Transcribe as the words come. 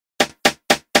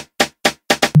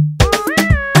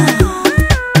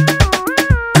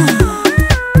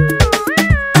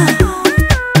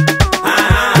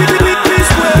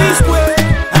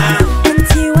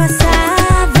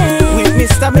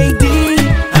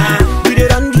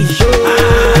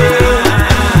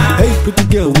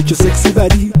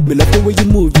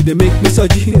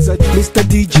Mr.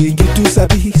 DJ, you too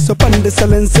sabi. So pan the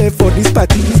silence for this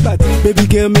party. Baby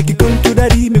girl, make it come to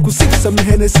daddy. Make you sip some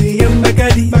Hennessy and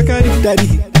Bacardi.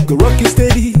 Daddy, go rock it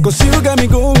steady, cause you got me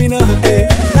going on. Hey.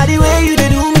 Now the way you they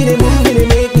do me, they move me, they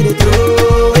make me they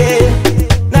throw. Hey.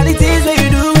 Now the things where you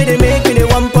do me, they make me they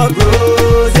want pop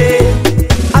rose. Hey.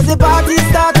 As the party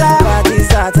starter, I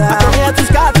come here to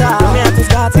scatter.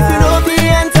 If you know me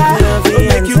enter,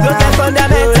 make you go get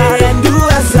fundamental and do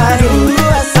as I do, do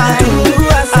as I do, do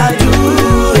as I do,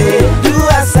 do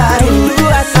as I do, do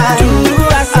as I do, do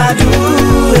as I do, as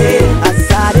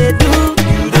I do,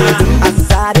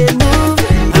 as I do,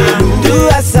 do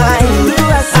as I do, do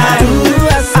as I do, do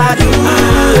as I do.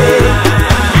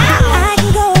 I can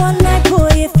go all night, boy,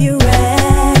 if you're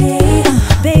ready.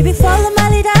 Baby, follow my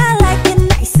lead, I like it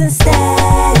nice and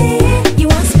steady. You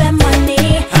won't spend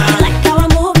money, you like how I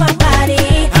move my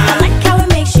body. I like how it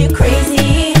makes you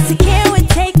crazy, so can we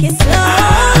take it slowly?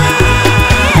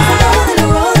 As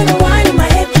I'm rolling and winding my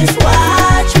hip, just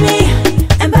watch me.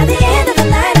 And by the end of the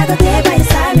night, I go there by your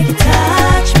side, make you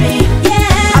touch me.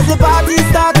 Yeah. As the party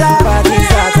starter, I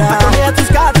come here to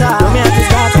scatter.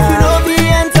 If you know me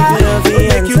enter,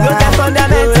 make you go get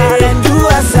fundamental and do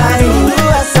as I do, do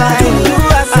as I do, do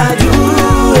as I do,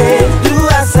 do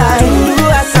as I do, do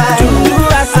as I do, do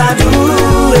as I do,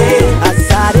 as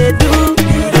I do,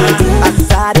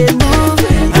 as I do,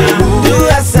 do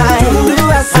as I do, do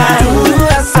as I do, do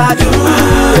as I do.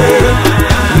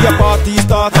 We a party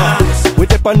starters. We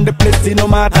dip on the place, no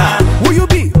matter who you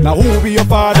be. Now who be your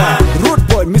father? Road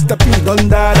boy, Mr. P, done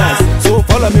dadas. So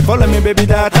follow me, baby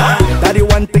data. Daddy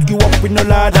want take you up with no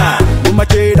ladder. No my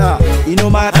trader, it no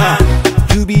matter.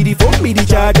 You be the phone, be the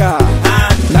charger.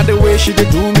 Now the way she dey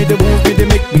do me, they move me, they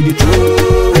make me the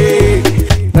true. Hey.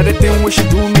 Now the thing where she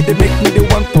do me, they make me the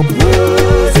one pop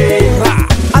rose.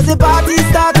 As the party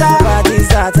starter, I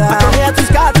come here to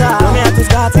scatter.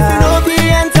 If you know me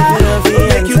enter,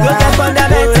 make you go get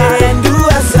fundamental and do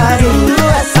as I do, do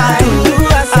as I do, do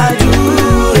as I do,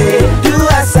 do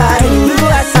as I do, do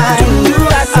as I do, do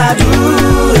as I do,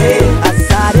 as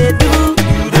I do,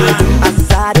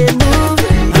 as I do,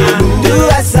 do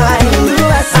as I do, do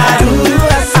as I do, do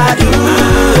as I do.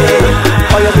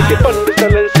 Oh, you make it fun, the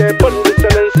silence, fun, the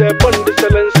silence, fun, the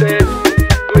silence.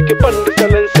 Make it fun, the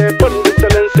silence, fun, the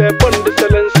silence, fun, the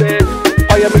silence.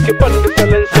 Oh, you make it fun, the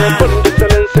silence, fun, the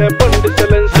silence, fun, the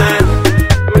silence.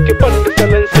 Make it fun, the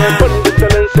silence, fun, the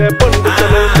silence, fun, the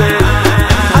silence.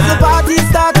 As the party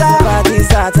starter,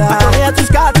 I come here to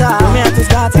scatter.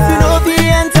 If you know me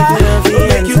enter,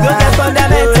 make you go get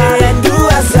fundamental and do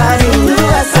as I do, do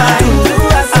as I do, do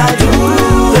as I do,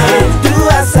 do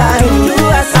as I do, do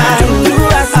as I do, do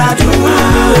as I do,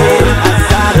 as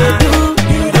I do,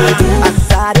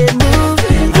 as I do,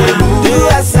 do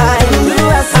as I do, do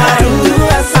as I do, do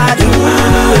as I do.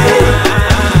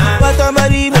 What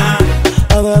somebody,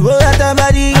 I'm a boy,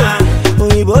 somebody,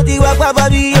 only body, what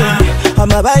somebody,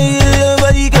 I'm a body.